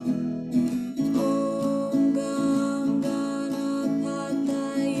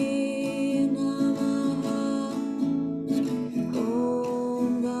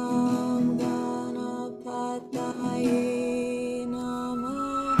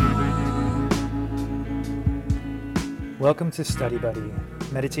Welcome to Study Buddy,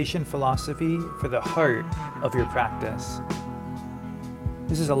 meditation philosophy for the heart of your practice.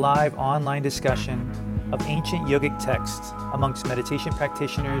 This is a live online discussion of ancient yogic texts amongst meditation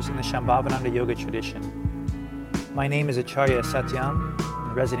practitioners in the Shambhavi yoga tradition. My name is Acharya Satyam,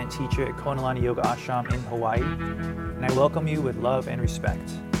 a resident teacher at Konalani Yoga Ashram in Hawaii, and I welcome you with love and respect.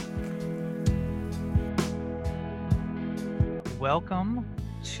 Welcome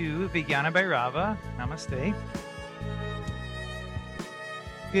to Vijnana Bhairava. Namaste.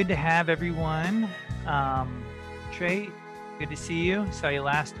 Good to have everyone. Trey, good to see you. Saw you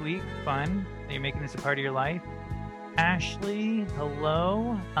last week. Fun that you're making this a part of your life. Ashley,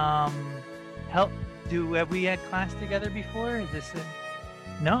 hello. Have we had class together before? Is this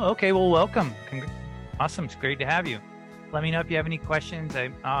a... No? Okay, well, welcome. Awesome. It's great to have you. Let me know if you have any questions.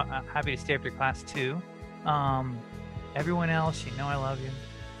 I'm happy to stay after class too. Everyone else, you know I love you.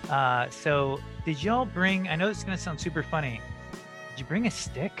 So did y'all bring, I know this is going to sound super funny. Did you bring a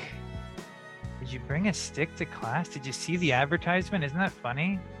stick? Did you bring a stick to class? Did you see the advertisement? Isn't that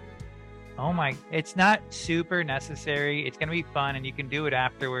funny? Oh my, it's not super necessary. It's going to be fun and you can do it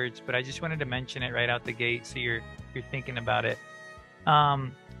afterwards, but I just wanted to mention it right out the gate so you're thinking about it.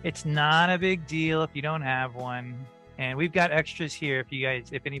 It's not a big deal if you don't have one. And we've got extras here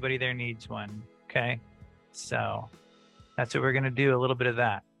if anybody there needs one. Okay. So that's what we're going to do, a little bit of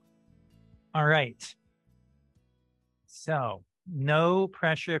that. All right. So no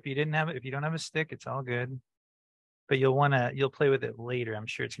pressure if you don't have a stick, it's all good. But you'll play with it later. I'm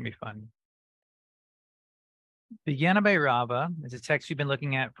sure it's gonna be fun. Vijnana Bhairava is a text we've been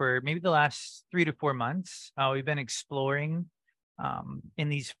looking at for maybe the last 3 to 4 months. We've been exploring in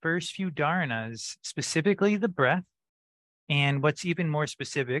these first few dharanas, specifically the breath. And what's even more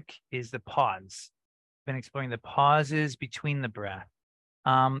specific is the pause. Been exploring the pauses between the breath.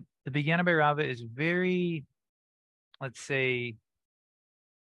 The Vijnana Bhairava is very, let's say,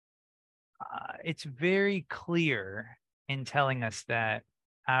 it's very clear in telling us that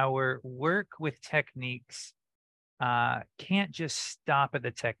our work with techniques can't just stop at the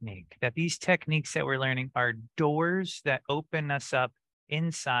technique, that these techniques that we're learning are doors that open us up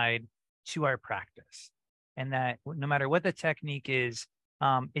inside to our practice. And that no matter what the technique is,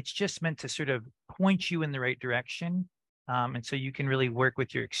 it's just meant to sort of point you in the right direction. And so you can really work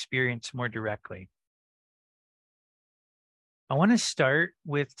with your experience more directly. I want to start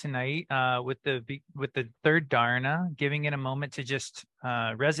with tonight with the third dharana, giving it a moment to just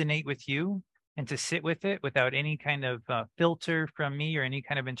resonate with you and to sit with it without any kind of filter from me or any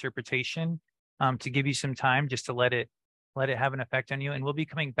kind of interpretation, to give you some time just to let it have an effect on you. And we'll be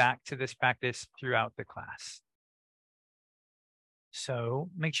coming back to this practice throughout the class. So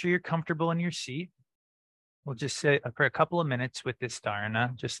make sure you're comfortable in your seat. We'll just sit for a couple of minutes with this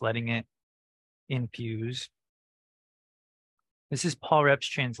dharana, just letting it infuse. This is Paul Rep's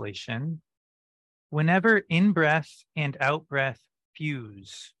translation. Whenever in-breath and out-breath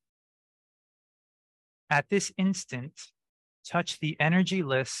fuse, at this instant, touch the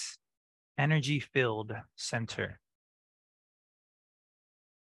energyless, energy-filled center.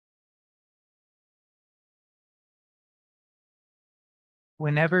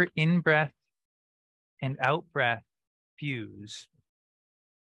 Whenever in-breath and out-breath fuse,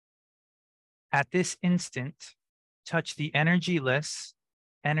 at this instant, touch the energyless,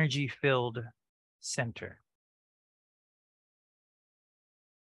 energy-filled center.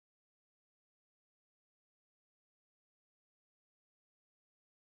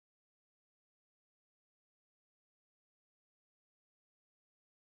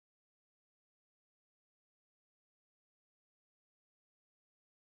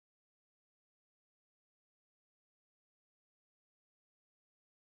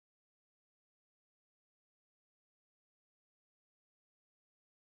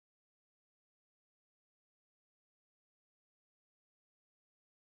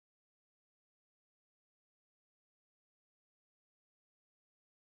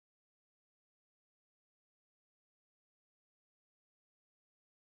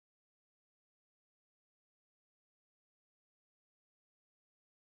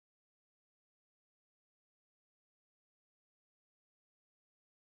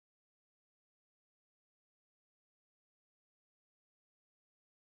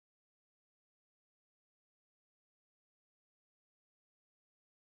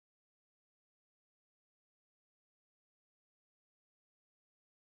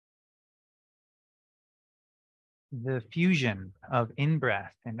 The fusion of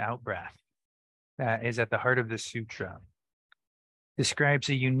in-breath and out-breath that is at the heart of the sutra describes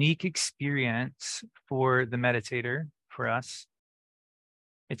a unique experience for the meditator, for us.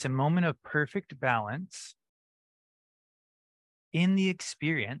 It's a moment of perfect balance in the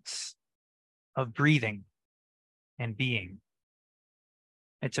experience of breathing and being.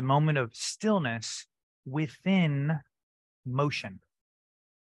 It's a moment of stillness within motion.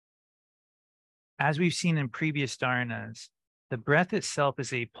 As we've seen in previous dharanas, the breath itself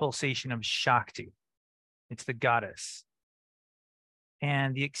is a pulsation of Shakti. It's the goddess.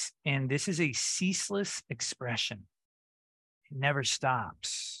 And this is a ceaseless expression. It never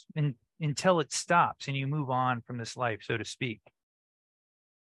stops until it stops and you move on from this life, so to speak.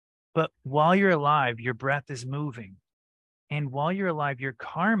 But while you're alive, your breath is moving. And while you're alive, your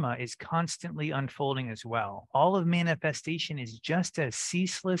karma is constantly unfolding as well. All of manifestation is just as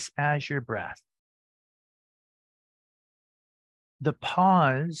ceaseless as your breath. The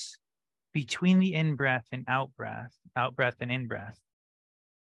pause between the in-breath and out-breath and in-breath,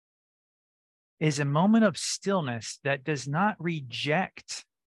 is a moment of stillness that does not reject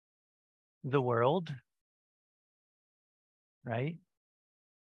the world, right?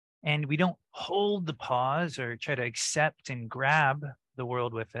 And we don't hold the pause or try to accept and grab the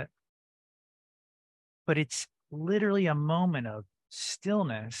world with it. But it's literally a moment of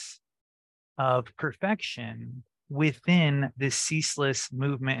stillness, of perfection within this ceaseless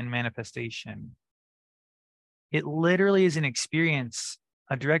movement and manifestation. It literally is an experience,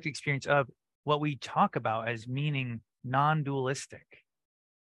 a direct experience of what we talk about as meaning non-dualistic.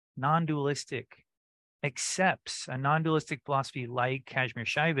 Non-dualistic accepts a non-dualistic philosophy like Kashmir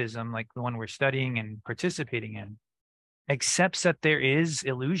Shaivism, like the one we're studying and participating in, accepts that there is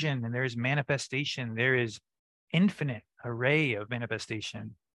illusion and there is manifestation, there is infinite array of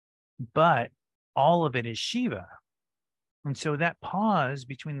manifestation, but all of it is Shiva. And so that pause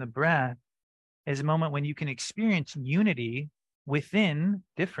between the breath is a moment when you can experience unity within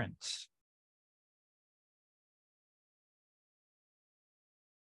difference.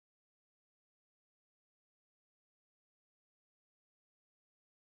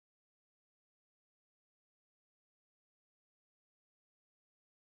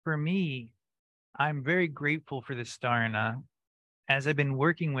 For me, I'm very grateful for this dharana as I've been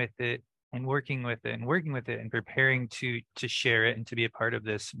working with it and working with it and working with it and preparing to share it and to be a part of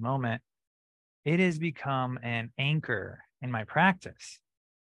this moment. It has become an anchor in my practice.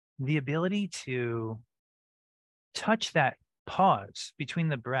 The ability to touch that pause between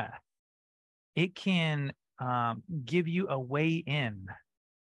the breath, it can give you a way in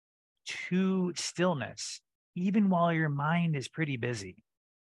to stillness, even while your mind is pretty busy.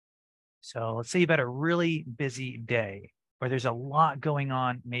 So let's say you've had a really busy day where there's a lot going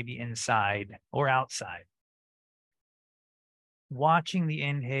on, maybe inside or outside. Watching the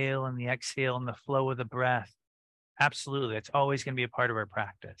inhale and the exhale and the flow of the breath, absolutely, it's always going to be a part of our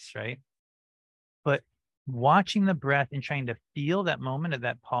practice, right? But watching the breath and trying to feel that moment of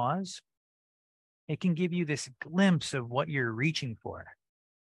that pause, it can give you this glimpse of what you're reaching for.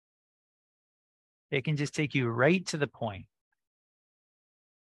 It can just take you right to the point.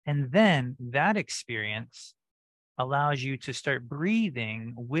 And then that experience allows you to start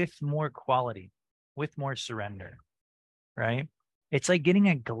breathing with more quality, with more surrender, right? It's like getting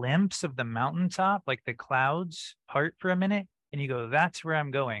a glimpse of the mountaintop, like the clouds part for a minute, and you go, that's where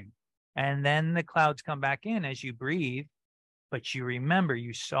I'm going. And then the clouds come back in as you breathe, but you remember,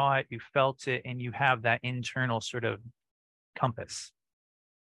 you saw it, you felt it, and you have that internal sort of compass.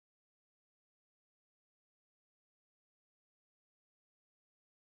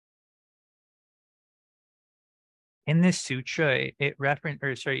 In this sutra, in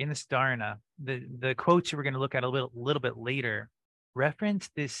this dharana, the quotes we're going to look at a little bit later reference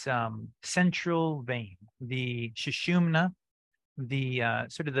this central vein, the Shushumna, the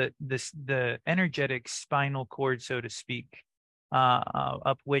sort of the energetic spinal cord, so to speak,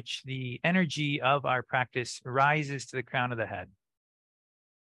 up which the energy of our practice rises to the crown of the head.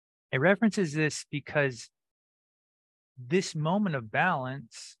 It references this because this moment of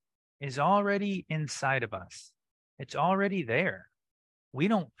balance is already inside of us. It's already there. We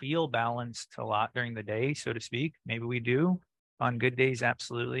don't feel balanced a lot during the day, so to speak. Maybe we do on good days,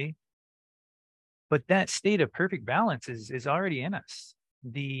 absolutely. But that state of perfect balance is already in us.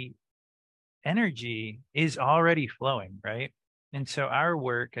 The energy is already flowing, right? And so our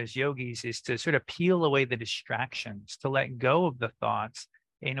work as yogis is to sort of peel away the distractions, to let go of the thoughts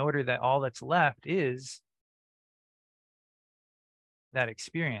in order that all that's left is that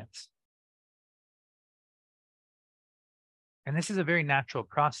experience. And this is a very natural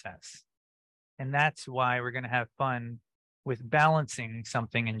process. And that's why we're going to have fun with balancing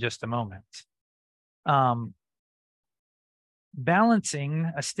something in just a moment.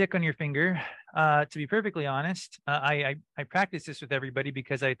 Balancing a stick on your finger, to be perfectly honest, I practice this with everybody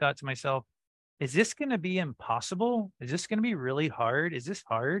because I thought to myself, is this going to be impossible? Is this going to be really hard? Is this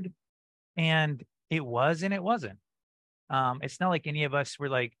hard? And it was, and it wasn't. It's not like any of us were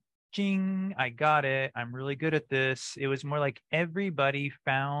like, "Jing, I got it. I'm really good at this." It was more like everybody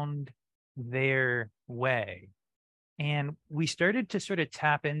found their way. And we started to sort of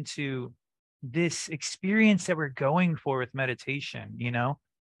tap into this experience that we're going for with meditation,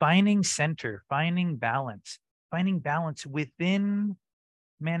 finding center, finding balance within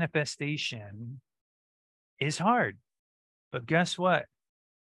manifestation is hard. But guess what?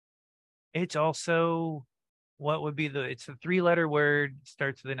 It's also what would be it's a 3-letter word,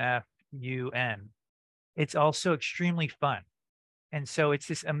 starts with an F, UN. It's also extremely fun. And so it's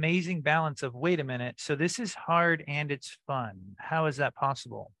this amazing balance of, wait a minute, so this is hard and it's fun. How is that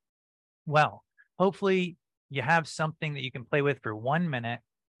possible? Well, hopefully you have something that you can play with for 1 minute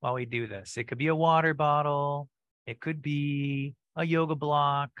while we do this. It could be a water bottle. It could be a yoga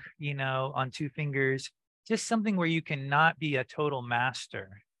block, on 2 fingers, just something where you can not be a total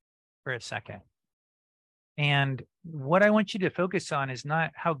master for a second. And what I want you to focus on is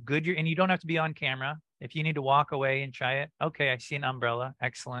not how good and you don't have to be on camera. If you need to walk away and try it, okay, I see an umbrella.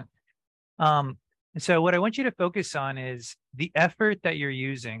 Excellent. And so what I want you to focus on is the effort that you're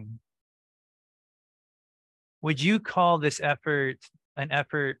using. Would you call this effort an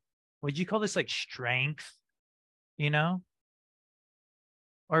effort? Would you call this like strength,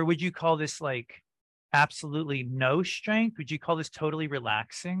 Or would you call this like absolutely no strength? Would you call this totally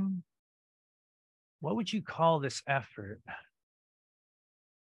relaxing? What would you call this effort?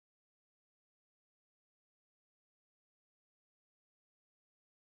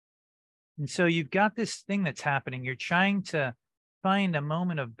 And so you've got this thing that's happening. You're trying to find a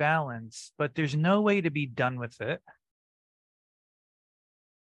moment of balance, but there's no way to be done with it.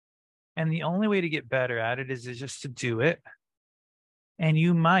 And the only way to get better at it is just to do it. And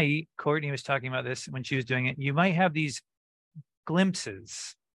you might, Courtney was talking about this when she was doing it, you might have these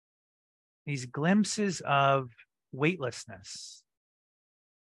glimpses of weightlessness,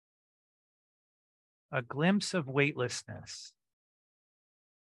 a glimpse of weightlessness.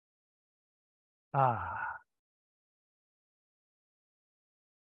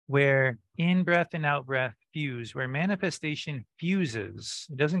 Where in breath and out breath fuse, where manifestation fuses.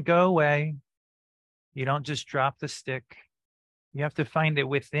 It doesn't go away. You don't just drop the stick. You have to find it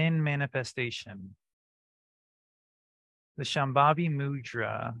within manifestation. The Shambhavi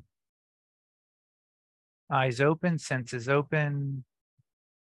Mudra. Eyes open, senses open.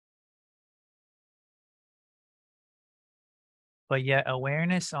 But yet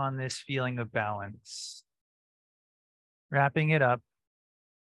awareness on this feeling of balance. Wrapping it up.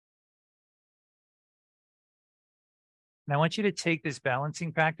 And I want you to take this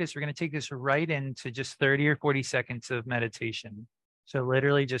balancing practice. We're going to take this right into just 30 or 40 seconds of meditation. So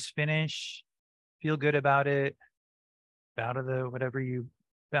literally just finish, feel good about it, out of the whatever you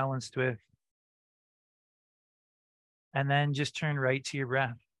balanced with. And then just turn right to your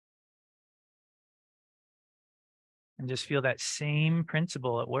breath. And just feel that same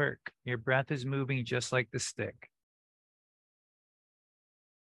principle at work. Your breath is moving just like the stick.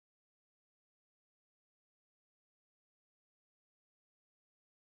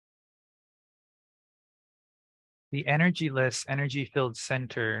 The energyless, energy-filled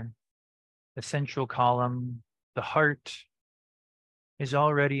center, the central column, the heart is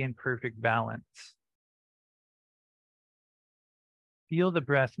already in perfect balance. Feel the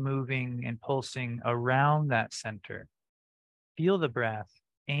breath moving and pulsing around that center. Feel the breath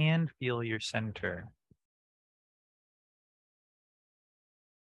and feel your center.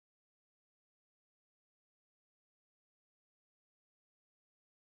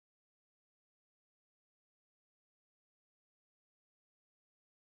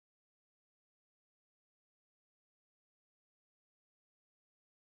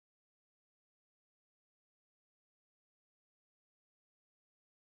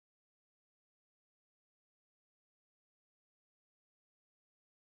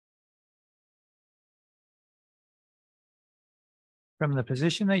 From the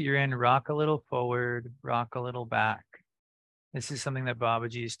position that you're in, rock a little forward, rock a little back. This is something that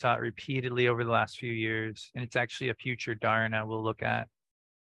Babaji has taught repeatedly over the last few years, and it's actually a future Dharana we'll look at.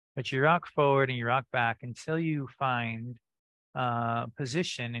 But you rock forward and you rock back until you find a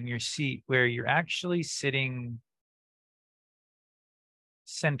position in your seat where you're actually sitting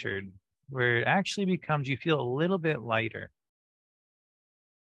centered, where it actually becomes, you feel a little bit lighter.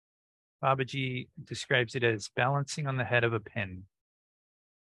 Babaji describes it as balancing on the head of a pin.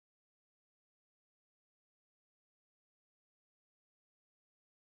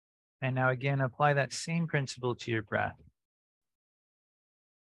 And now again, apply that same principle to your breath.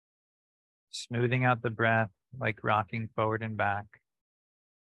 Smoothing out the breath, like rocking forward and back.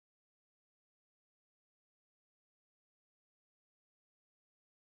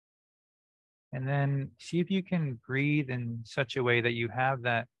 And then see if you can breathe in such a way that you have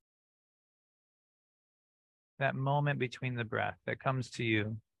that moment between the breath that comes to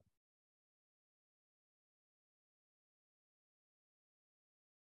you.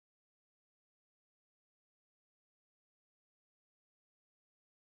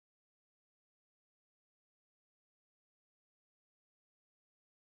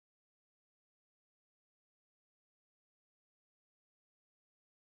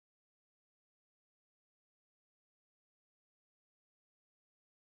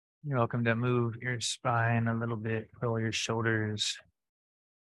 You're welcome to move your spine a little bit, roll your shoulders.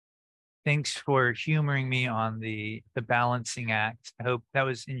 Thanks for humoring me on the balancing act. I hope that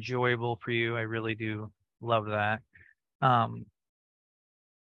was enjoyable for you. I really do love that.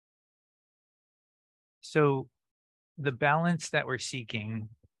 So the balance that we're seeking,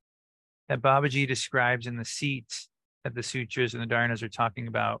 that Babaji describes in the seats that the sutras and the Dharanas are talking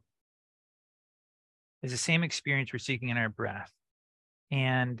about, is the same experience we're seeking in our breath.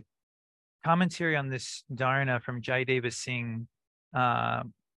 And commentary on this Dharana from Jayadeva Singh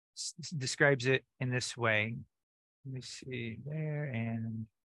describes it in this way. Let me see there, and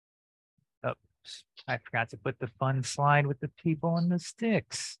oops, I forgot to put the fun slide with the people and the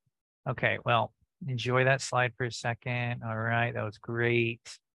sticks. Okay, well, enjoy that slide for a second. All right, that was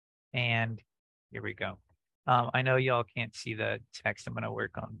great. And here we go. I know y'all can't see the text. I'm going to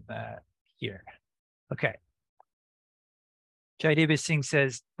work on that here. Okay. Jayadeva Singh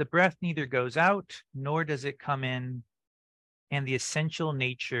says, the breath neither goes out nor does it come in, and the essential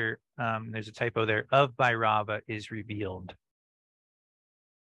nature, there's a typo there, of Bhairava is revealed.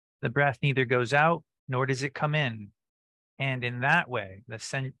 The breath neither goes out nor does it come in, and in that way,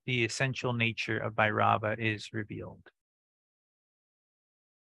 the essential nature of Bhairava is revealed.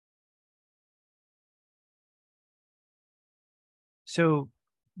 So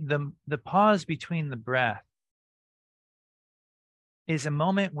the pause between the breath is a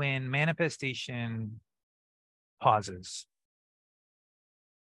moment when manifestation pauses.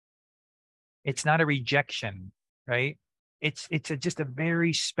 It's not a rejection, right? It's just a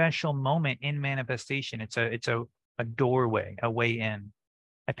very special moment in manifestation. It's a doorway, a way in.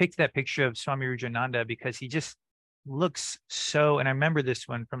 I picked that picture of Swami Rudraనంda because he just looks so, and I remember this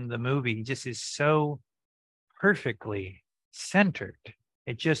one from the movie, he just is so perfectly centered.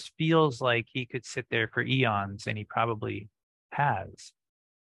 It just feels like he could sit there for eons, and he probably has.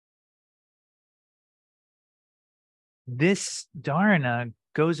 This Dharana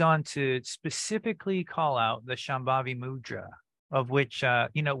goes on to specifically call out the Shambhavi Mudra, of which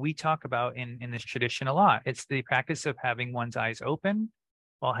we talk about in this tradition a lot. It's the practice of having one's eyes open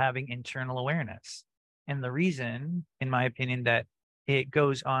while having internal awareness. And the reason, in my opinion, that it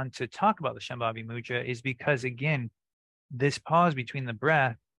goes on to talk about the Shambhavi Mudra is because, again, this pause between the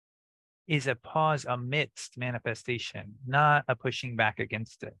breath is a pause amidst manifestation, not a pushing back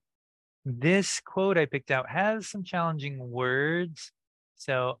against it. This quote I picked out has some challenging words,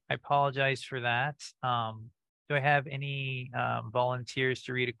 so I apologize for that. Do I have any volunteers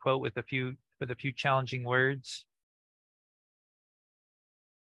to read a quote with a few challenging words?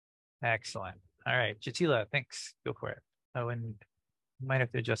 Excellent. All right, Jatila, thanks. Go for it. Oh, and you might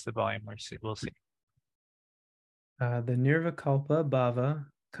have to adjust the volume. We'll see. The Nirvikalpa bhava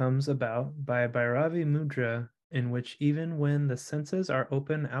comes about by Bhairavi Mudra, in which even when the senses are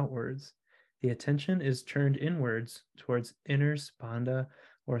open outwards, the attention is turned inwards towards inner spanda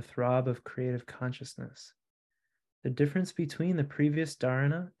or throb of creative consciousness. The difference between the previous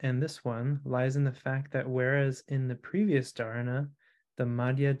dharana and this one lies in the fact that whereas in the previous dharana, the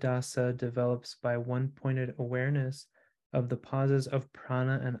madhya dasa develops by one-pointed awareness of the pauses of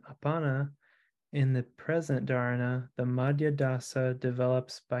prana and apana, in the present dharana, the madhya dasa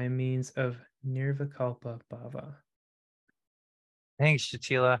develops by means of nirvikalpa bhava. Thanks,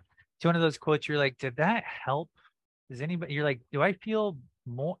 Jatila. It's one of those quotes you're like, did that help? Does anybody, you're like, do I feel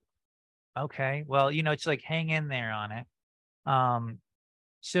more? Okay, well, it's like hang in there on it.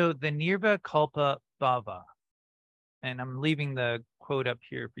 So the Nirvikalpa bhava, and I'm leaving the quote up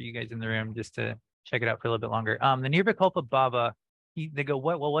here for you guys in the room just to check it out for a little bit longer. The Nirvikalpa bhava, they go,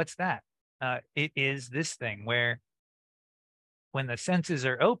 what? Well, what's that? It is this thing where when the senses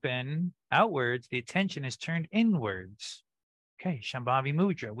are open outwards, the attention is turned inwards. Okay, Shambhavi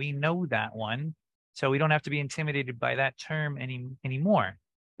Mudra, we know that one. So we don't have to be intimidated by that term anymore.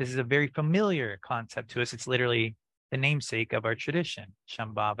 This is a very familiar concept to us. It's literally the namesake of our tradition,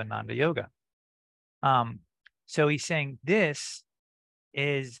 Shambhavananda Yoga. So he's saying this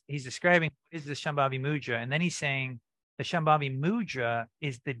is he's describing what is the Shambhavi Mudra, and then he's saying the Shambhavi Mudra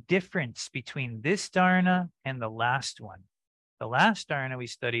is the difference between this dharana and the last one. The last dharana we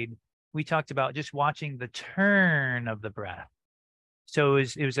studied, we talked about just watching the turn of the breath. So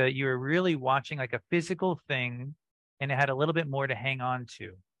you were really watching like a physical thing, and it had a little bit more to hang on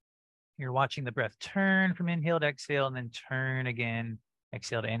to. You're watching the breath turn from inhale to exhale, and then turn again,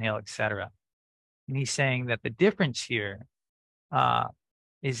 exhale to inhale, etc. And he's saying that the difference here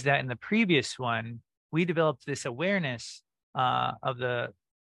is that in the previous one, we developed this awareness by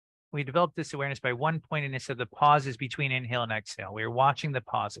one pointedness of the pauses between inhale and exhale. We were watching the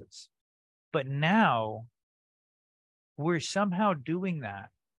pauses. But now we're somehow doing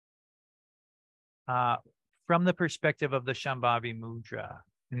that from the perspective of the Shambhavi Mudra.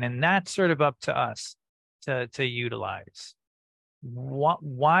 And then that's sort of up to us to utilize.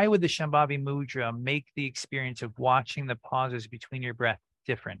 Why would the Shambhavi Mudra make the experience of watching the pauses between your breath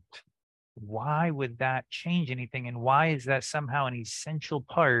different? Why would that change anything? And why is that somehow an essential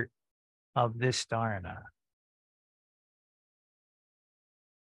part of this dharana?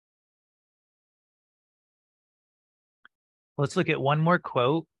 Let's look at one more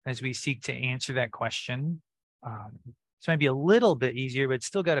quote as we seek to answer that question. This might be a little bit easier, but it's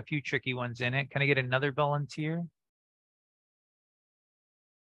still got a few tricky ones in it. Can I get another volunteer?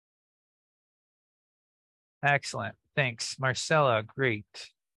 Excellent. Thanks. Marcella, great.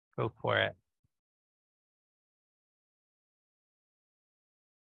 Go for it.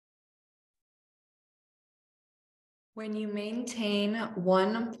 When you maintain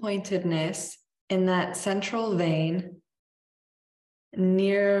one pointedness in that central vein,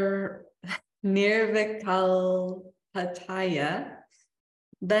 Nirvikalpakataya,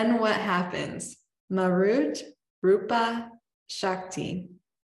 then what happens? Marut, Rupa, Shakti.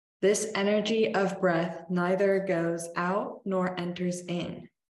 This energy of breath neither goes out nor enters in.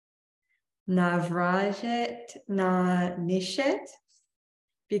 Na vrajet, na nishet,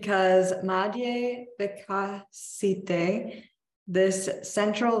 because madhye vikasite, this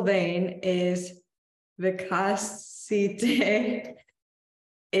central vein is vikasite,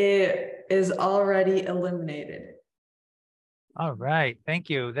 it is already illuminated. All right. Thank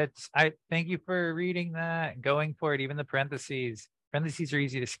you. Thank you for reading that, going for it, even the parentheses. Parentheses are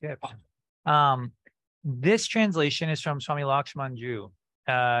easy to skip. This translation is from Swami Lakshmanjoo.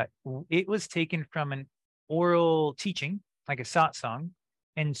 It was taken from an oral teaching, like a satsang.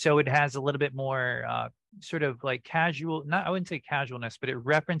 And so it has a little bit more sort of like casual, I wouldn't say casualness, but it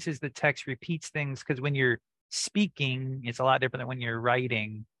references the text, repeats things, because when you're speaking, it's a lot different than when you're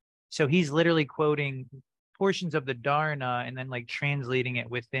writing. So he's literally quoting portions of the dharana and then like translating it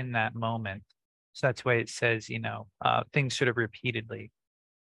within that moment. So that's why it says, things sort of repeatedly.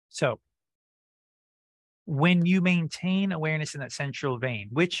 So when you maintain awareness in that central vein,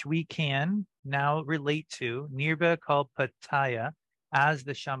 which we can now relate to Nirvikalpakataya as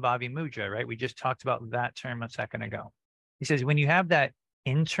the Shambhavi Mudra, right? We just talked about that term a second ago. He says, when you have that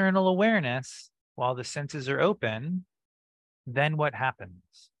internal awareness while the senses are open, then what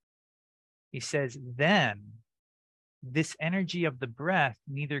happens? He says, then this energy of the breath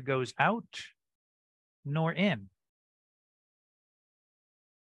neither goes out nor in,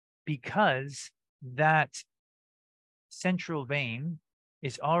 because that central vein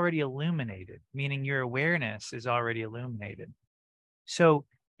is already illuminated, meaning your awareness is already illuminated. So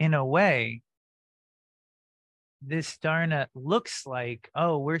in a way, this dharana looks like,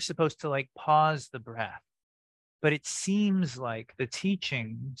 oh, we're supposed to like pause the breath, but it seems like the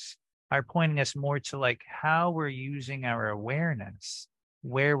teachings are pointing us more to like how we're using our awareness,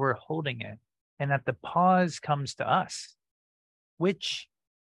 where we're holding it, and that the pause comes to us, which,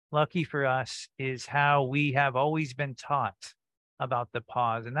 lucky for us, is how we have always been taught about the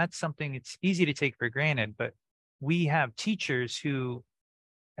pause. And that's something it's easy to take for granted, but we have teachers who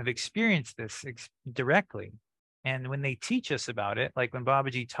have experienced this directly. And when they teach us about it, like when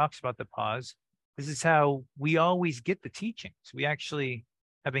Babaji talks about the pause, this is how we always get the teachings. We actually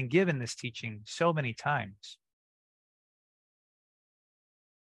have been given this teaching so many times.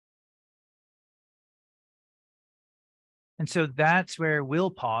 And so that's where we'll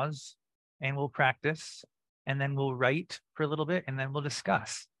pause and we'll practice, and then we'll write for a little bit, and then we'll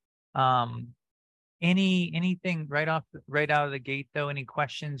discuss. Anything right out of the gate, though? Any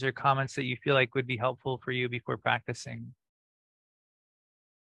questions or comments that you feel like would be helpful for you before practicing?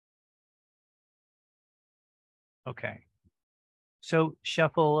 Okay. So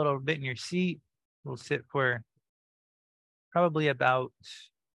shuffle a little bit in your seat. We'll sit for probably about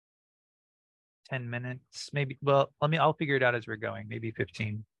 10 minutes, maybe. Well, I'll figure it out as we're going, maybe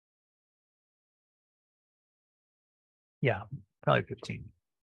 15. Yeah. Probably 15.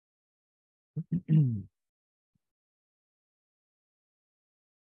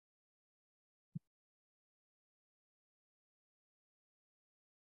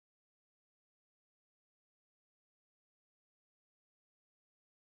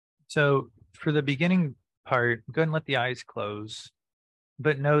 So for the beginning part, go ahead and let the eyes close,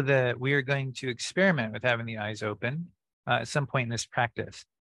 but know that we are going to experiment with having the eyes open at some point in this practice.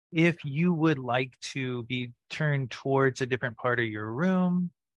 If you would like to be turned towards a different part of your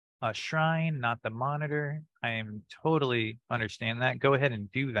room, a shrine, not the monitor, I am totally understand that. Go ahead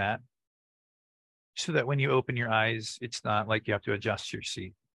and do that so that when you open your eyes, it's not like you have to adjust your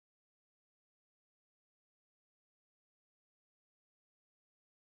seat.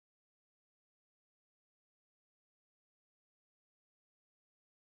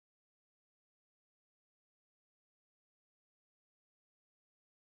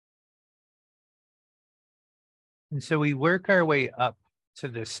 And so we work our way up to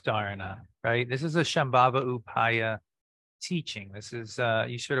this dharana, right? This is a Shambhavi teaching. This is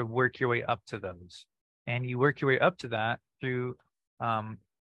you sort of work your way up to those, and you work your way up to that through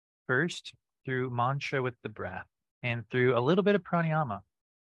first through mantra with the breath and through a little bit of pranayama.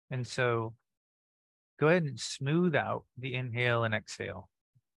 And so go ahead and smooth out the inhale and exhale.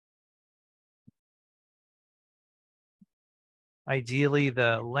 Ideally,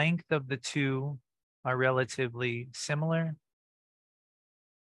 the length of the two are relatively similar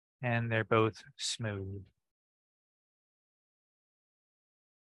and they're both smooth.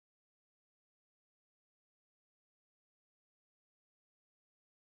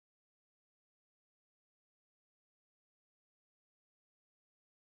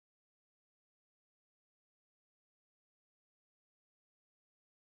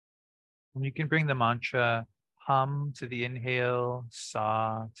 And you can bring the mantra hum to the inhale,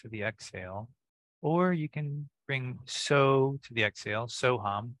 sa to the exhale, or you can bring so to the exhale, so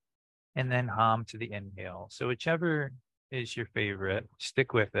hum, and then hum to the inhale. So whichever is your favorite,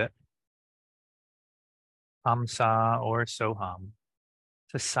 stick with it. Hum sa or so hum.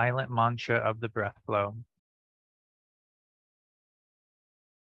 It's a silent mantra of the breath flow.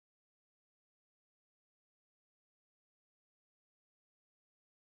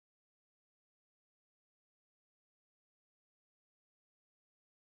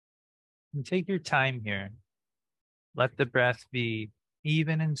 And take your time here. Let the breath be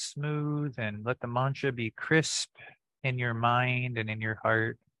even and smooth, and let the mantra be crisp in your mind and in your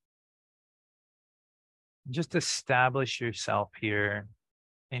heart. Just establish yourself here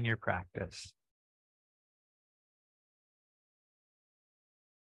in your practice.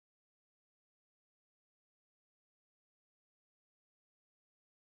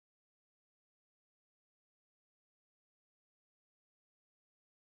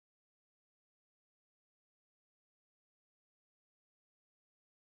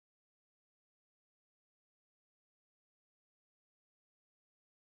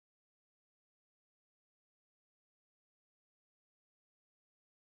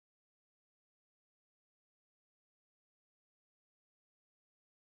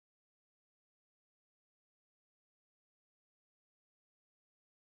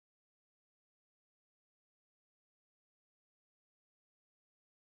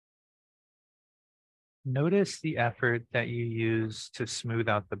 Notice the effort that you use to smooth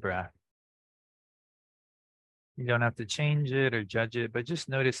out the breath. You don't have to change it or judge it, but just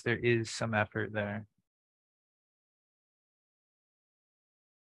notice there is some effort there.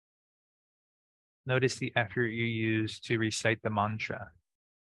 Notice the effort you use to recite the mantra,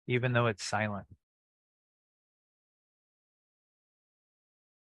 even though it's silent.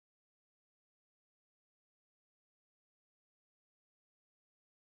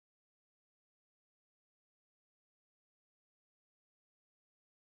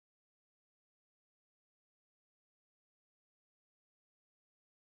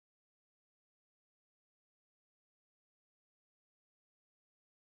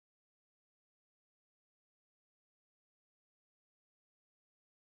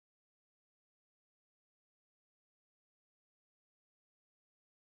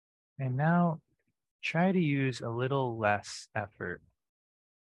 And now try to use a little less effort.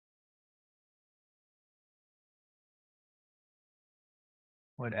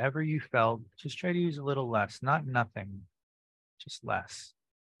 Whatever you felt, just try to use a little less, not nothing, just less.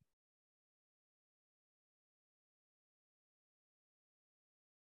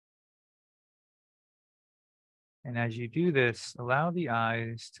 And as you do this, allow the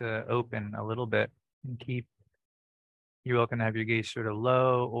eyes to open a little bit and keep, you're welcome to have your gaze sort of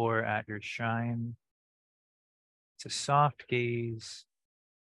low or at your shrine. It's a soft gaze,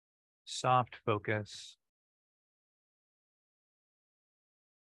 soft focus.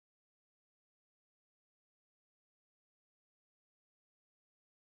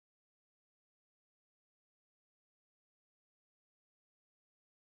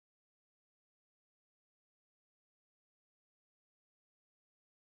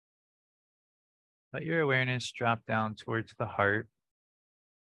 Let your awareness drop down towards the heart,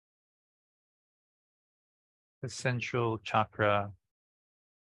 the central chakra,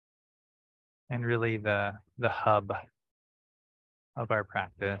 and really the hub of our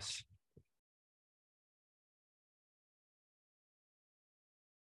practice.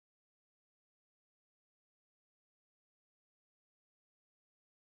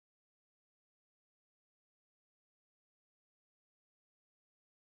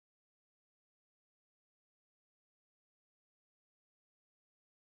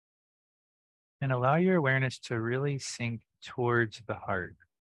 And allow your awareness to really sink towards the heart.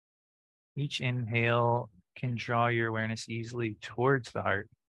 Each inhale can draw your awareness easily towards the heart.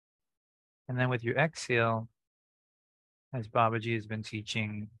 And then with your exhale, as Babaji has been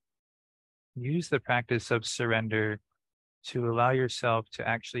teaching, use the practice of surrender to allow yourself to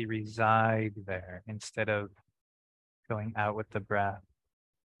actually reside there instead of going out with the breath.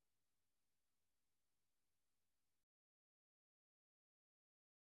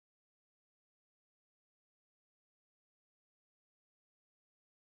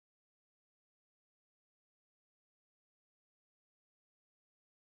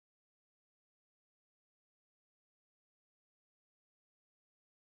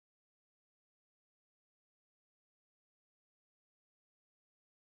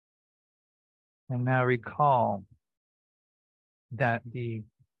 And now recall that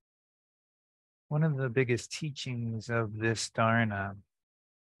one of the biggest teachings of this Dharana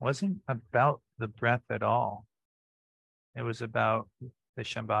wasn't about the breath at all. It was about the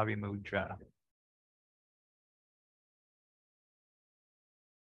Shambhavi Mudra.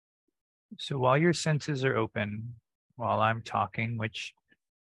 So while your senses are open, while I'm talking, which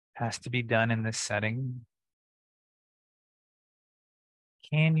has to be done in this setting,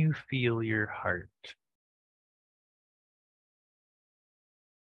 can you feel your heart?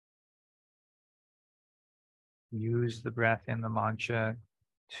 Use the breath in the mantra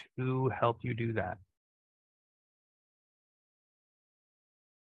to help you do that.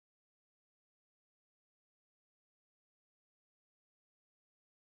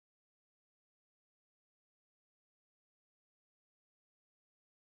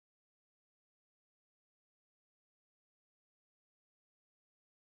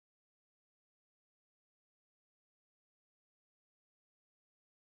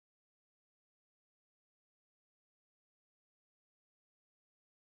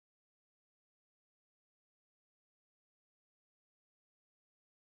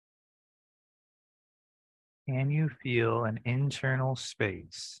 Can you feel an internal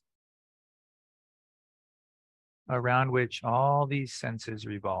space around which all these senses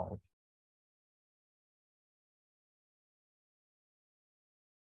revolve?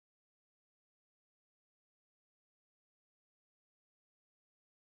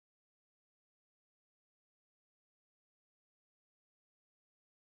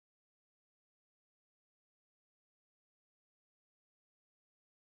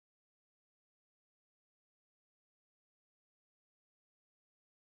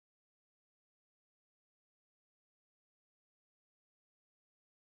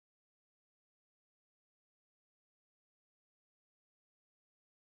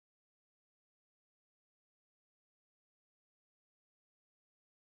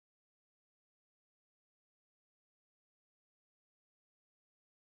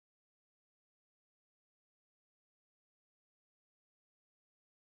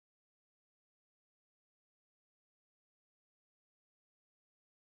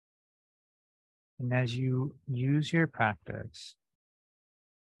 And as you use your practice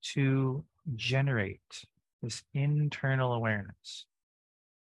to generate this internal awareness,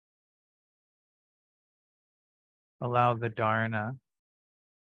 allow the Dharana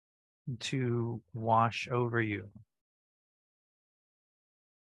to wash over you.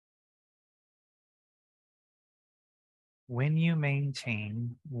 When you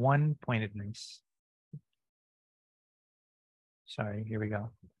maintain one pointedness, here we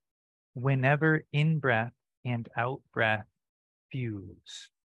go. Whenever in breath and out breath fuse,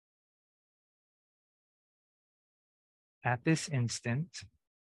 at this instant,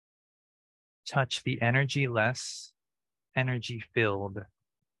 touch the energyless, energy-filled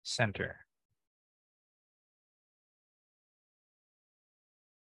center.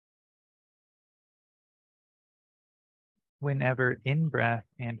 Whenever in breath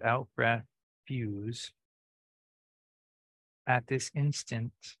and out breath fuse, at this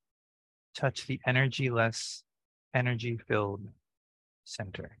instant, touch the energyless, energy-filled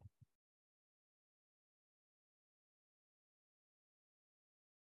center.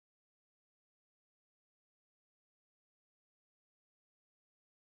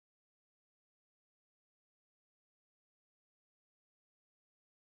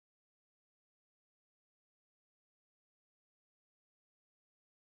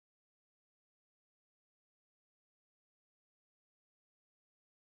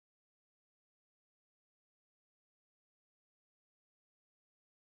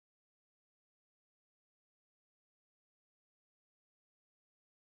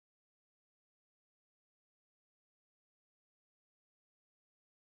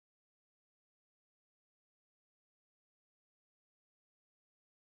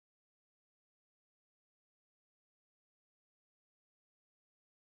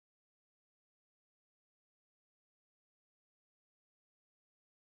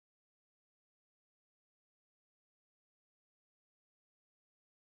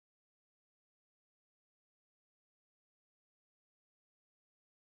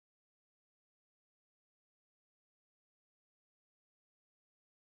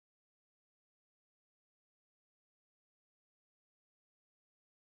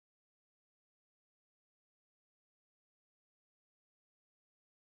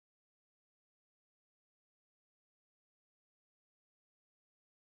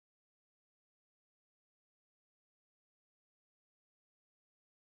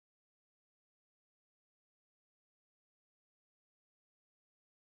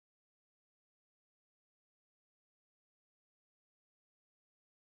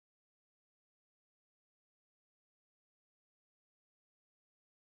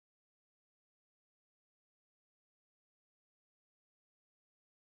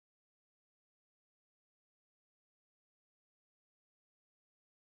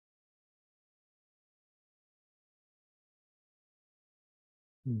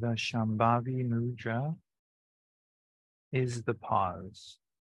 The Shambhavi Mudra is the pause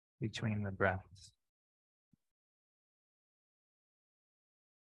between the breaths.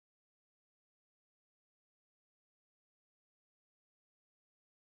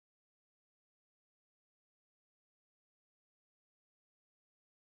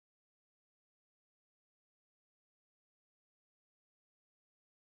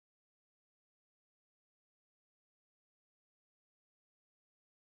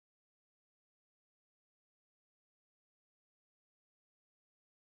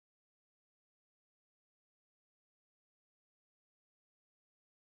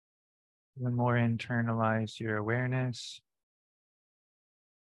 The more internalized your awareness,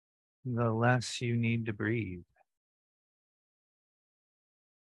 the less you need to breathe.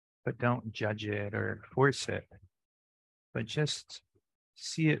 But don't judge it or force it, but just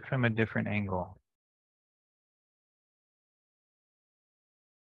see it from a different angle.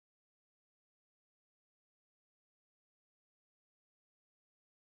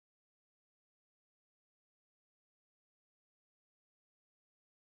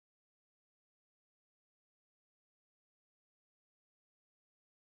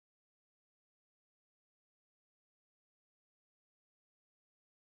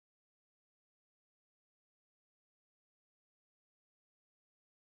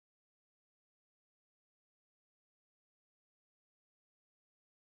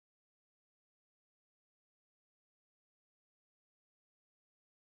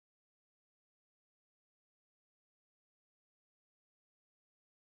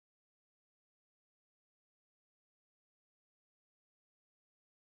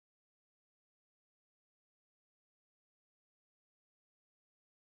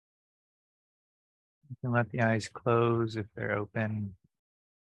 You can let the eyes close if they're open.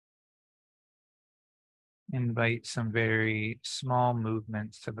 Invite some very small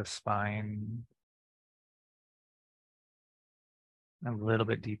movements to the spine. A little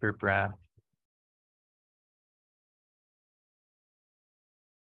bit deeper breath.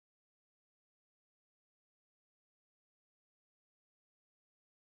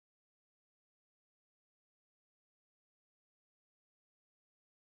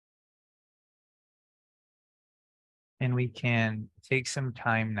 And we can take some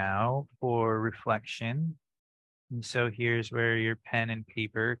time now for reflection. And so here's where your pen and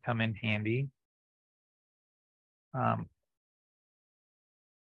paper come in handy.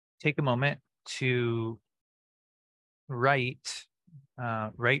 Take a moment to write,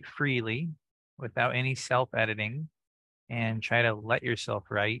 write freely without any self-editing, and try to let yourself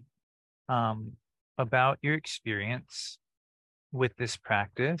write about your experience with this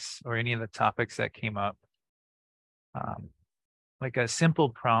practice or any of the topics that came up. Like a simple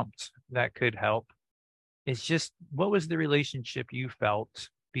prompt that could help is just, what was the relationship you felt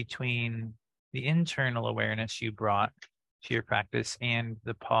between the internal awareness you brought to your practice and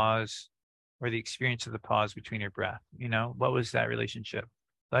the pause or the experience of the pause between your breath? You know, what was that relationship?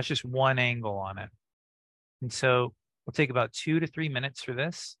 That's just one angle on it. And so we'll take about 2 to 3 minutes for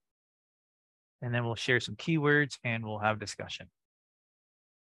this, and then we'll share some keywords and we'll have discussion.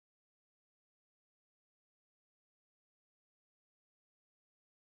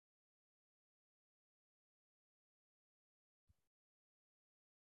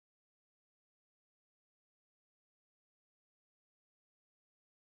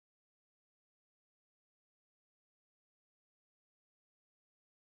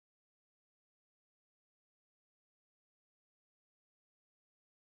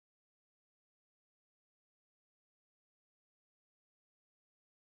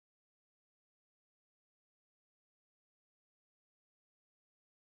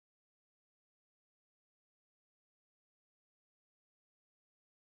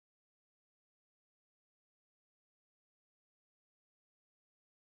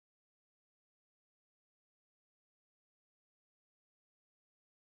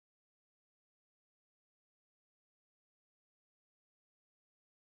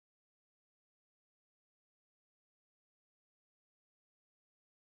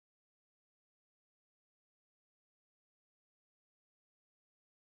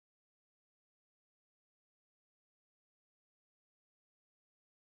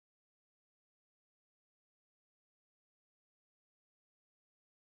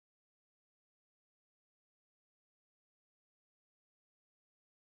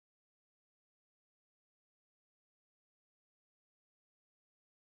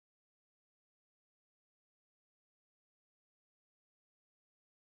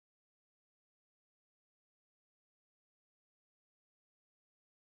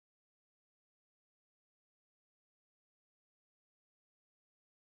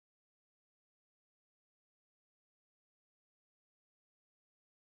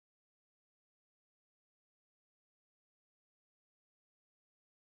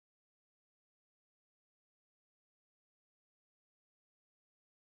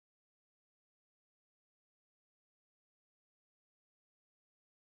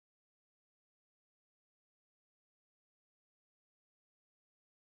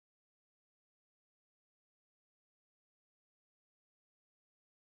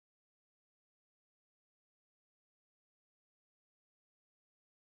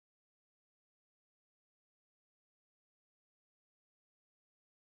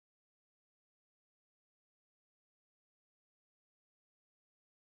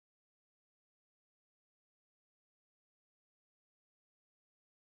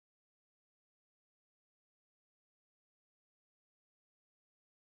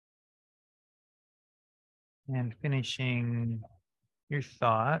 And finishing your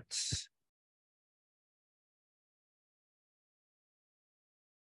thoughts.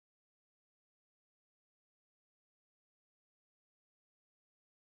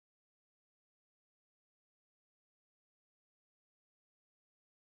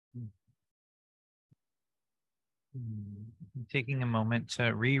 Taking a moment to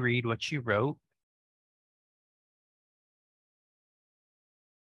reread what you wrote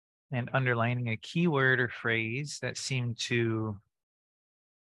and underlining a keyword or phrase that seemed to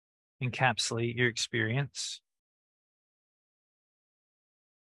encapsulate your experience.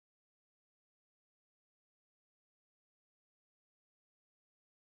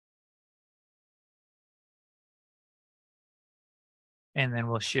 And then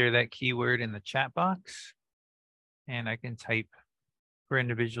we'll share that keyword in the chat box. And I can type for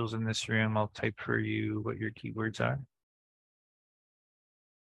individuals in this room, I'll type for you what your keywords are.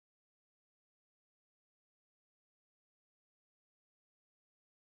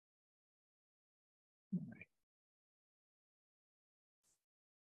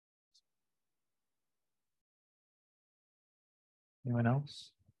 Anyone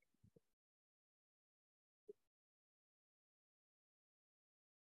else?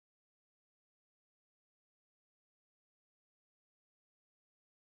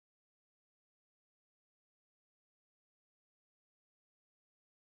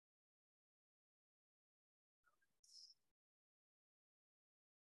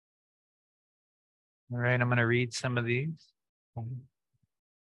 All right, I'm going to read some of these.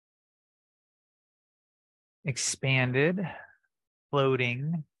 Expanded,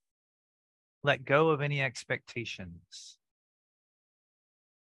 floating, let go of any expectations.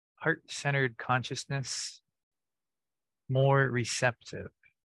 Heart-centered consciousness, more receptive.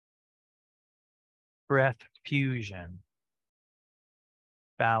 Breath fusion,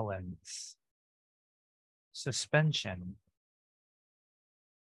 balance, suspension,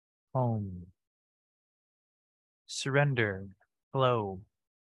 home, surrender, flow.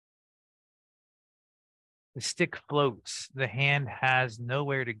 The stick floats, the hand has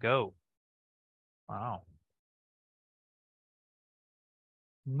nowhere to go. Wow.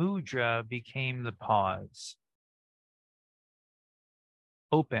 Mudra became the pause.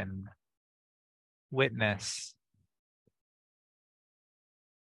 Open, witness.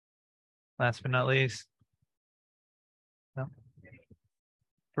 Last but not least, no.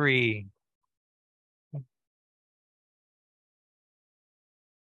 Free.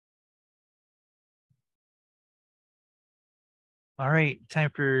 All right,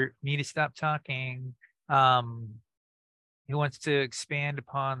 time for me to stop talking. Who wants to expand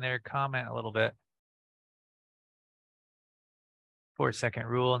upon their comment a little bit? 4-second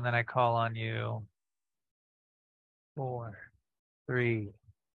rule, and then I call on you. 4, 3,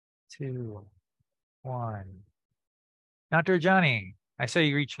 2, 1. Dr. Johnny, I saw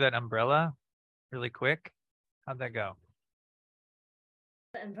you reach for that umbrella really quick. How'd that go?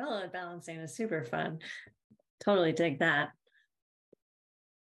 The umbrella balancing is super fun. Totally dig that.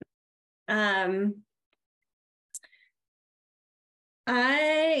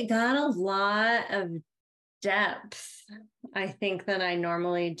 I got a lot of depth, I think, than I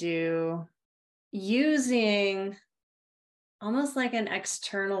normally do, using almost like an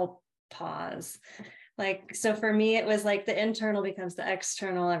external pause. Like, so for me, it was like the internal becomes the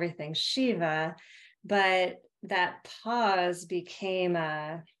external, everything Shiva, but that pause became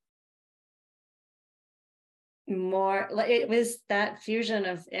a more, like, it was that fusion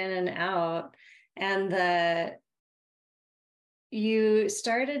of in and out. And you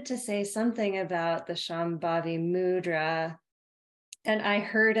started to say something about the Shambhavi Mudra, and I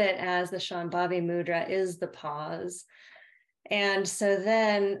heard it as the Shambhavi Mudra is the pause. And so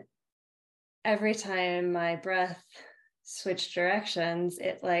then every time my breath switched directions,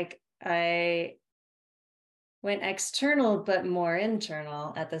 it like I went external, but more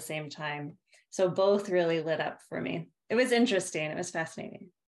internal at the same time. So both really lit up for me. It was interesting. It was fascinating.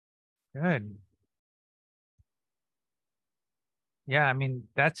 Good. Yeah, I mean,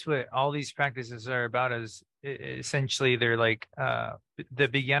 that's what all these practices are about, is essentially they're like the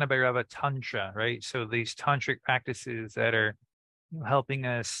Vijnana Tantra, right? So these tantric practices that are helping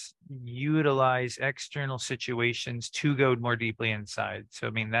us utilize external situations to go more deeply inside. So I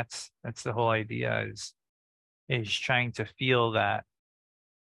mean, that's the whole idea, is trying to feel that,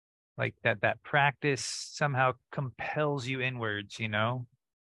 like that practice somehow compels you inwards, you know?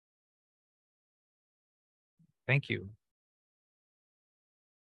 Thank you.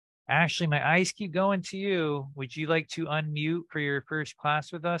 Ashley, my eyes keep going to you. Would you like to unmute for your first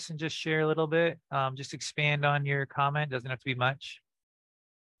class with us and just share a little bit? Just expand on your comment. Doesn't have to be much.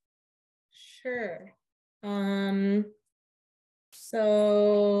 Sure. So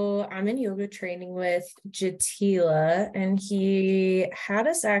I'm in yoga training with Jatila, and he had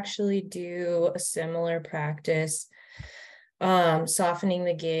us actually do a similar practice, softening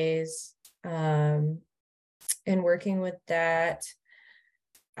the gaze, and working with that.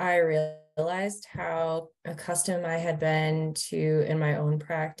 I realized how accustomed I had been to, in my own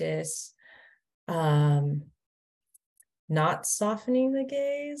practice, not softening the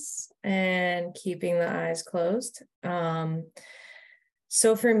gaze and keeping the eyes closed.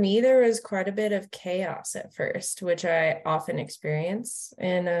 So for me, there was quite a bit of chaos at first, which I often experience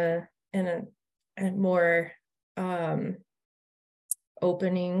in a more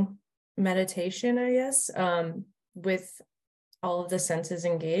opening meditation, I guess, with all of the senses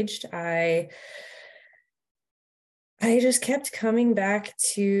engaged. I just kept coming back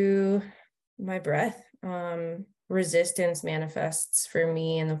to my breath. Resistance manifests for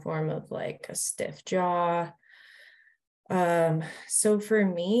me in the form of like a stiff jaw. So for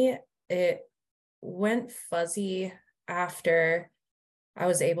me, it went fuzzy after I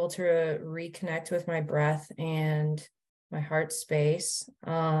was able to reconnect with my breath and my heart space.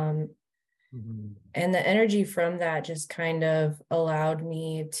 And the energy from that just kind of allowed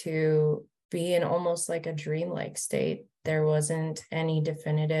me to be in almost like a dreamlike state. There wasn't any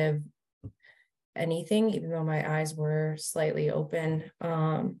definitive anything, even though my eyes were slightly open.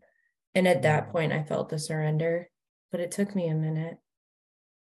 And at that point, I felt the surrender, but it took me a minute.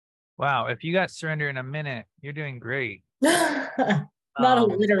 Wow. If you got surrender in a minute, you're doing great. Not a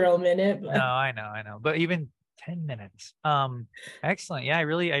literal minute, but no, I know. But even 10 minutes. Excellent. Yeah, I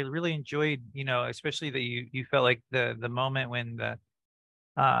really enjoyed, especially that you felt like the moment when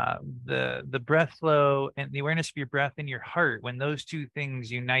the breath flow and the awareness of your breath in your heart, when those two things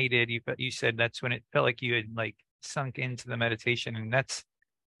united, you said that's when it felt like you had like sunk into the meditation. And that's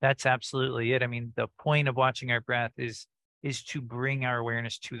absolutely it. I mean, the point of watching our breath is to bring our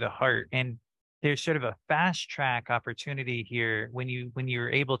awareness to the heart. And there's sort of a fast track opportunity here when you're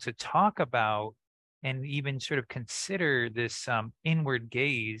able to talk about and even sort of consider this inward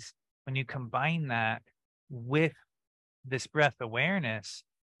gaze. When you combine that with this breath awareness,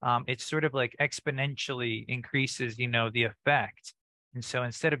 it's sort of like exponentially increases, the effect. And so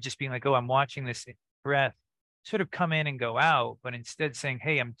instead of just being like, oh, I'm watching this breath sort of come in and go out, but instead saying,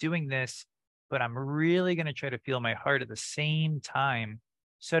 hey, I'm doing this, but I'm really going to try to feel my heart at the same time.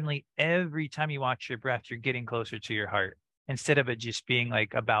 Suddenly, every time you watch your breath, you're getting closer to your heart instead of it just being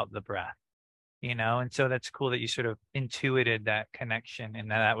like about the breath, And so that's cool that you sort of intuited that connection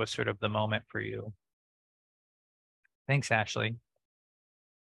and that was sort of the moment for you. Thanks, Ashley.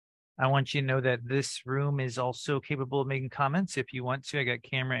 I want you to know that this room is also capable of making comments if you want to. I got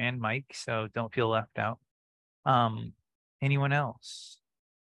camera and mic, so don't feel left out. Anyone else?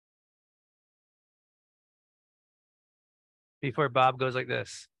 Before Bob goes like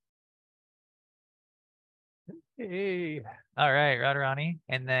this. Hey. All right, Radharani.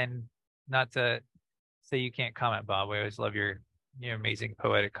 And then not to say you can't comment, Bob. We always love your amazing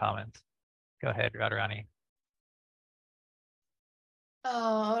poetic comments. Go ahead, Radharani.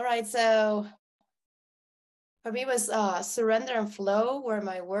 All right. So for me, it was surrender and flow were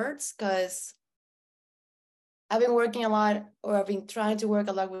my words, because I've been working a lot, or I've been trying to work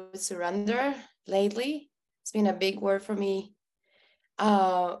a lot with surrender lately. It's been a big word for me.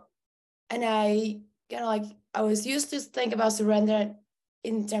 And I kind of like, I was used to think about surrender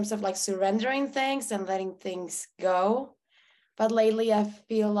in terms of like surrendering things and letting things go. But lately I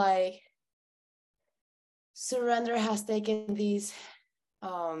feel like surrender has taken these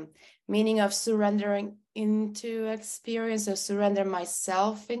meaning of surrendering into experience, or surrender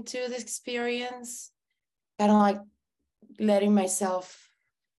myself into the experience, kind of like letting myself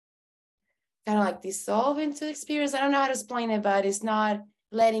kind of like dissolve into the experience. I don't know how to explain it, but it's not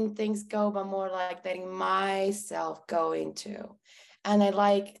letting things go, but more like letting myself go into. And I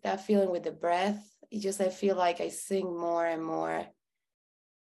like that feeling with the breath. I feel like I sing more and more.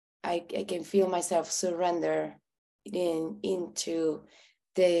 I can feel myself surrender into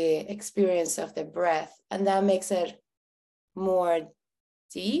the experience of the breath, and that makes it more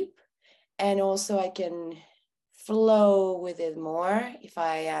deep. And also I can flow with it more if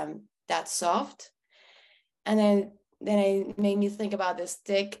I am that soft. And then it made me think about the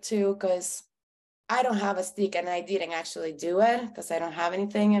stick too, because I don't have a stick, and I didn't actually do it because I don't have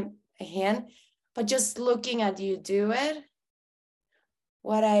anything in my hand. But just looking at you do it,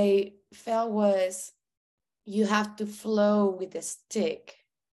 what I felt was you have to flow with the stick.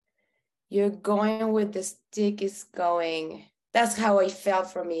 You're going with the stick is going. That's how I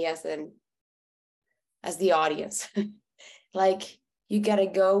felt for me as the audience. Like you gotta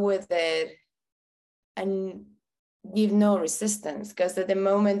go with it and give no resistance, because at the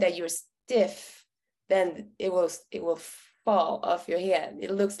moment that you're stiff, then it will fall off your hand.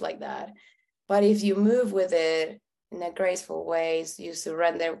 It looks like that. But if you move with it in a graceful way, so you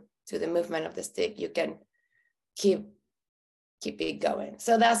surrender to the movement of the stick, you can keep it going.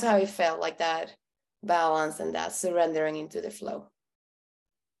 So that's how it felt, like that balance and that surrendering into the flow.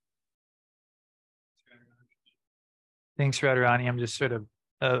 Thanks, Radharani. I'm just sort of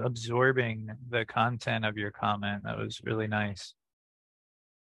absorbing the content of your comment. That was really nice.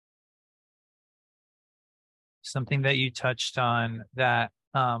 Something that you touched on that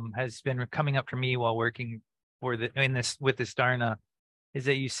has been coming up for me while working with this Dharana is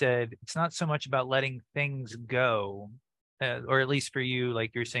that you said it's not so much about letting things go, or at least for you,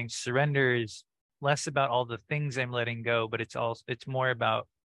 like you're saying, surrender is less about all the things I'm letting go, but it's more about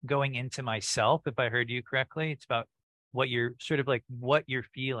going into myself. If I heard you correctly, it's about what you're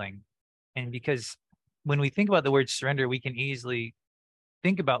feeling. And because when we think about the word surrender, we can easily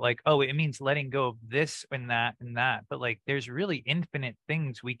think about like, oh, it means letting go of this and that and that. But like, there's really infinite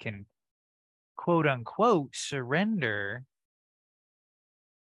things we can quote unquote surrender.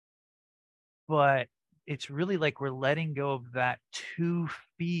 But it's really like we're letting go of that to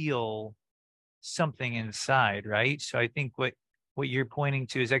feel something inside, right? So I think what you're pointing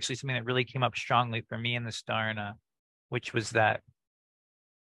to is actually something that really came up strongly for me in the Dharana, which was that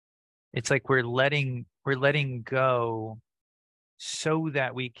it's like we're letting go so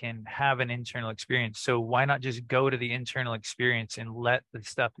that we can have an internal experience. So why not just go to the internal experience and let the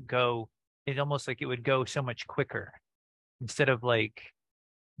stuff go? It's almost like it would go so much quicker instead of like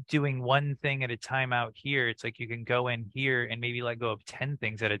doing one thing at a time out here. It's like you can go in here and maybe let go of 10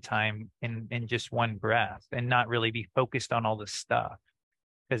 things at a time in just one breath and not really be focused on all this stuff.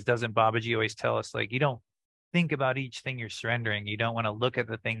 Because doesn't Babaji always tell us, like, you don't think about each thing you're surrendering. You don't want to look at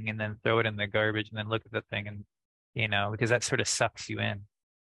the thing and then throw it in the garbage and then look at the thing and, because that sort of sucks you in.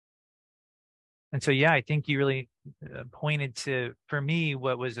 And so, yeah, I think you really pointed to, for me,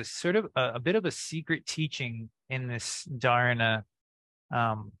 what was a sort of a bit of a secret teaching in this Dharana,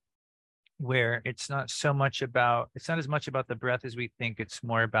 where it's not as much about the breath as we think. It's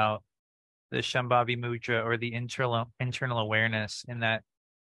more about the Shambhavi Mudra, or the internal awareness, and that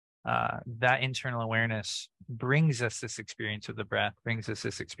that internal awareness brings us this experience of the breath, brings us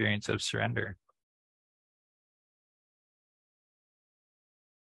this experience of surrender.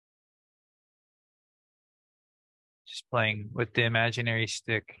 Just playing with the imaginary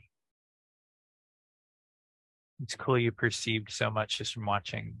stick. It's cool you perceived so much just from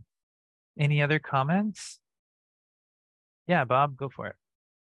watching. Any other comments? Yeah, Bob, go for it.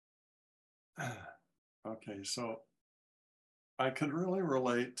 Okay, so I could really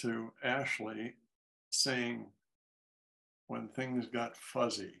relate to Ashley saying when things got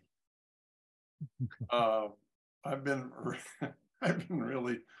fuzzy. I've been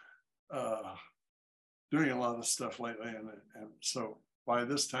really doing a lot of stuff lately, and so by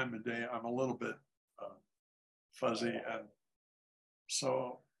this time of day I'm a little bit fuzzy, and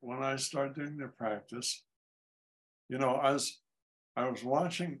so when I started doing the practice, I was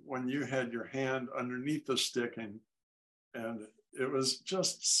watching when you had your hand underneath the stick, and it was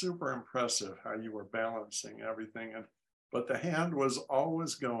just super impressive how you were balancing everything, but the hand was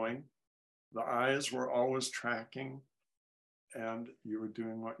always going, the eyes were always tracking, and you were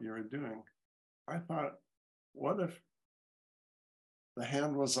doing what you were doing. I thought, what if the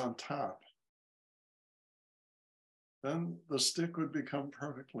hand was on top? Then the stick would become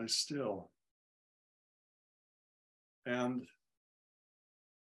perfectly still. And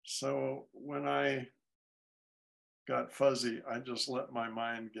so when I got fuzzy, I just let my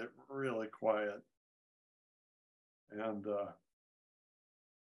mind get really quiet. And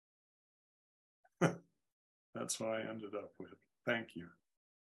that's what I ended up with. Thank you.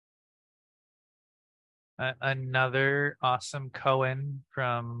 Another awesome koan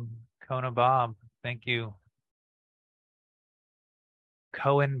from Kona Bob. Thank you.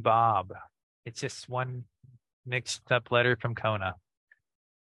 Koan Bob. It's just one mixed up letter from Kona.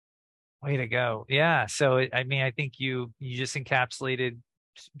 Way to go. Yeah. So, I mean, I think you just encapsulated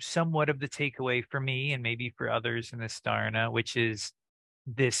somewhat of the takeaway for me and maybe for others in this Dharana, which is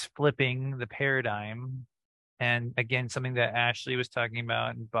this flipping the paradigm. And again, something that Ashley was talking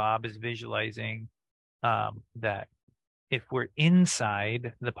about and Bob is visualizing, that if we're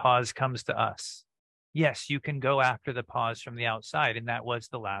inside, the pause comes to us. Yes, you can go after the pause from the outside. And that was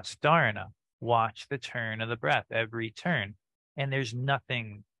the last Dharana. Watch the turn of the breath, every turn. And there's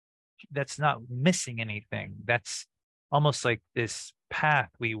nothing that's not missing anything. That's almost like this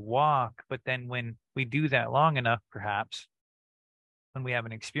path we walk. But then when we do that long enough, perhaps, when we have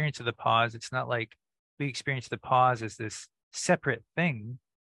an experience of the pause, it's not like we experience the pause as this separate thing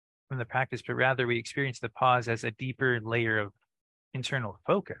from the practice, but rather we experience the pause as a deeper layer of internal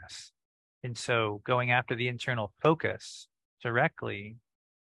focus. And so going after the internal focus directly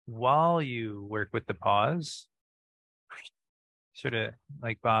while you work with the pause, sort of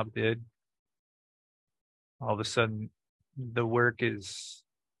like Bob did, all of a sudden the work is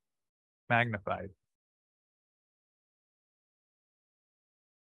magnified.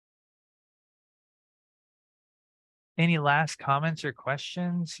 Any last comments or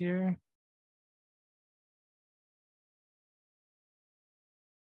questions here?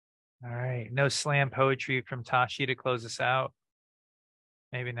 All right. No slam poetry from Tashi to close us out.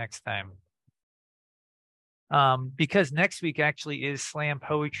 Maybe next time. Because next week actually is Slam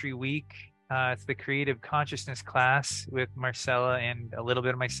Poetry Week. It's the creative consciousness class with Marcella and a little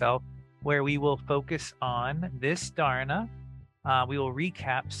bit of myself, where we will focus on this Dharana. We will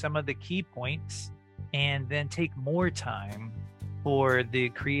recap some of the key points and then take more time for the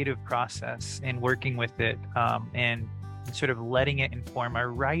creative process and working with it, and sort of letting it inform our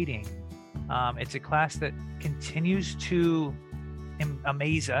writing. It's a class that continues to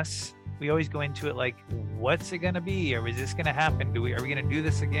amaze us. We always go into it like, what's it going to be? Or is this going to happen? Are we going to do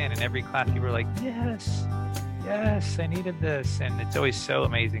this again? And every class people are like, yes, I needed this. And it's always so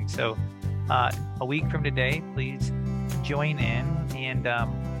amazing. So a week from today, please join in,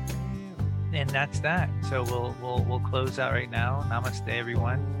 and that's that. So we'll close out right now. Namaste,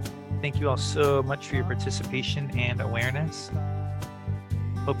 everyone. Thank you all so much for your participation and awareness.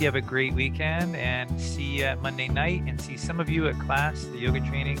 Hope you have a great weekend, and see you at Monday night, and see some of you at class, the yoga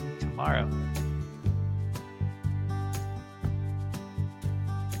training tomorrow.